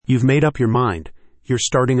You've made up your mind. You're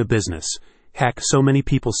starting a business. Heck, so many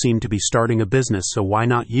people seem to be starting a business, so why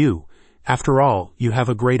not you? After all, you have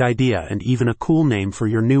a great idea and even a cool name for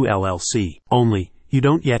your new LLC. Only, you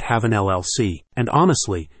don't yet have an LLC. And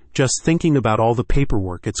honestly, just thinking about all the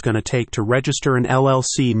paperwork it's going to take to register an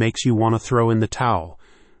LLC makes you want to throw in the towel.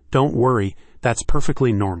 Don't worry, that's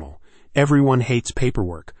perfectly normal. Everyone hates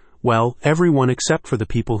paperwork. Well, everyone except for the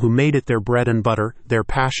people who made it their bread and butter, their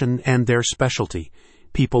passion, and their specialty.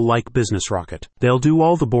 People like BusinessRocket. They'll do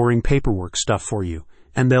all the boring paperwork stuff for you,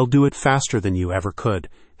 and they'll do it faster than you ever could.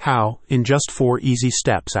 How? In just 4 easy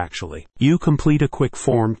steps, actually. You complete a quick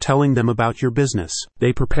form telling them about your business.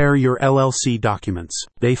 They prepare your LLC documents.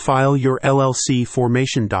 They file your LLC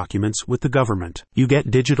formation documents with the government. You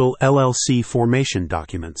get digital LLC formation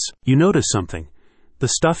documents. You notice something. The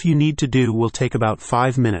stuff you need to do will take about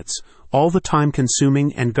 5 minutes. All the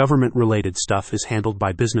time-consuming and government-related stuff is handled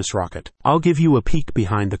by BusinessRocket. I'll give you a peek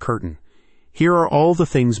behind the curtain. Here are all the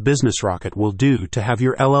things BusinessRocket will do to have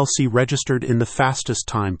your LLC registered in the fastest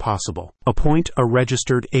time possible. Appoint a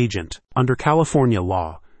registered agent. Under California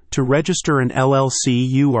law, to register an LLC,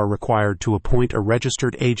 you are required to appoint a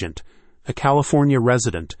registered agent, a California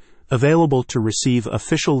resident, available to receive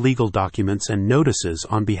official legal documents and notices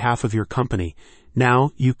on behalf of your company.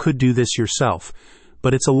 Now, you could do this yourself,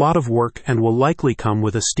 but it's a lot of work and will likely come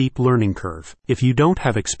with a steep learning curve. If you don't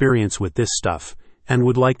have experience with this stuff, and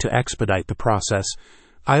would like to expedite the process,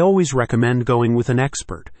 I always recommend going with an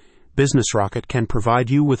expert. BusinessRocket can provide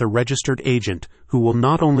you with a registered agent who will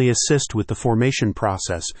not only assist with the formation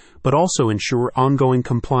process, but also ensure ongoing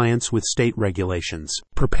compliance with state regulations.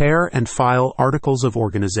 Prepare and file articles of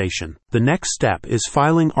organization. The next step is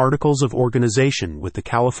filing articles of organization with the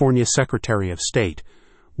California Secretary of State.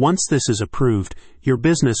 Once this is approved, your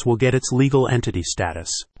business will get its legal entity status.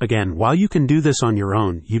 Again, while you can do this on your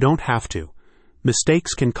own, you don't have to.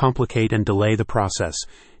 Mistakes can complicate and delay the process,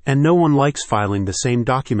 and no one likes filing the same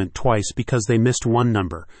document twice because they missed one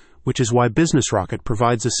number, which is why BusinessRocket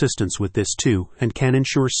provides assistance with this too and can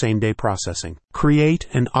ensure same-day processing. Create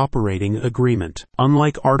an operating agreement.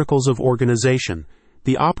 Unlike articles of organization,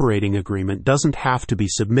 the operating agreement doesn't have to be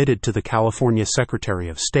submitted to the California Secretary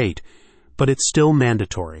of State, but it's still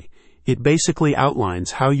mandatory. It basically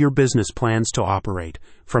outlines how your business plans to operate,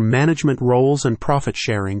 from management roles and profit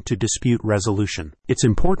sharing to dispute resolution. It's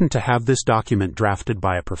important to have this document drafted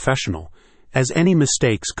by a professional, as any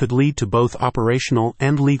mistakes could lead to both operational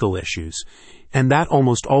and legal issues, and that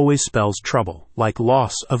almost always spells trouble, like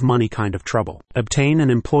loss of money kind of trouble. Obtain an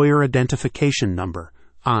employer identification number,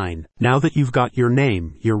 EIN. Now that you've got your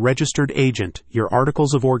name, your registered agent, your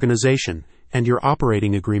articles of organization, and your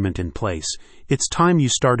operating agreement in place, it's time you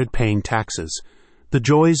started paying taxes. The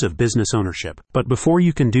joys of business ownership. But before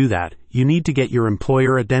you can do that, you need to get your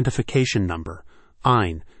employer identification number,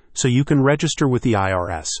 EIN, so you can register with the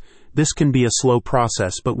IRS. This can be a slow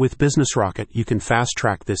process, but with BusinessRocket, you can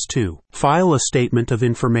fast-track this too. File a statement of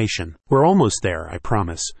information. We're almost there, I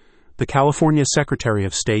promise. The California Secretary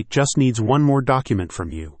of State just needs one more document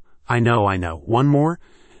from you. I know. One more?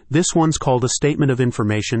 This one's called a Statement of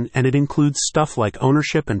Information, and it includes stuff like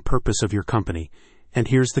ownership and purpose of your company. And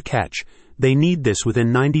here's the catch. They need this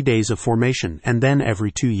within 90 days of formation, and then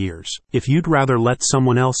every 2 years. If you'd rather let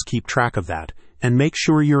someone else keep track of that, and make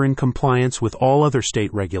sure you're in compliance with all other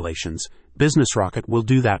state regulations, BusinessRocket will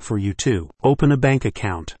do that for you too. Open a bank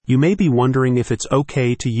account. You may be wondering if it's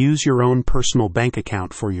okay to use your own personal bank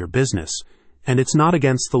account for your business, and it's not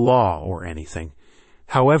against the law or anything.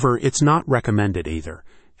 However, it's not recommended either.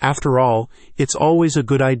 After all, it's always a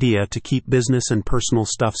good idea to keep business and personal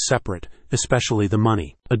stuff separate, especially the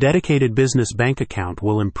money. A dedicated business bank account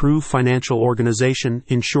will improve financial organization,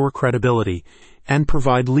 ensure credibility, and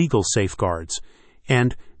provide legal safeguards.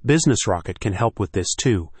 And BusinessRocket can help with this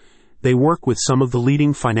too. They work with some of the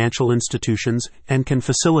leading financial institutions and can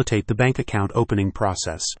facilitate the bank account opening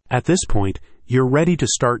process. At this point, you're ready to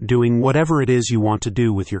start doing whatever it is you want to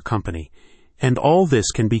do with your company. And all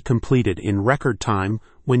this can be completed in record time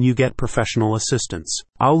when you get professional assistance.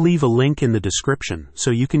 I'll leave a link in the description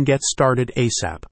so you can get started ASAP.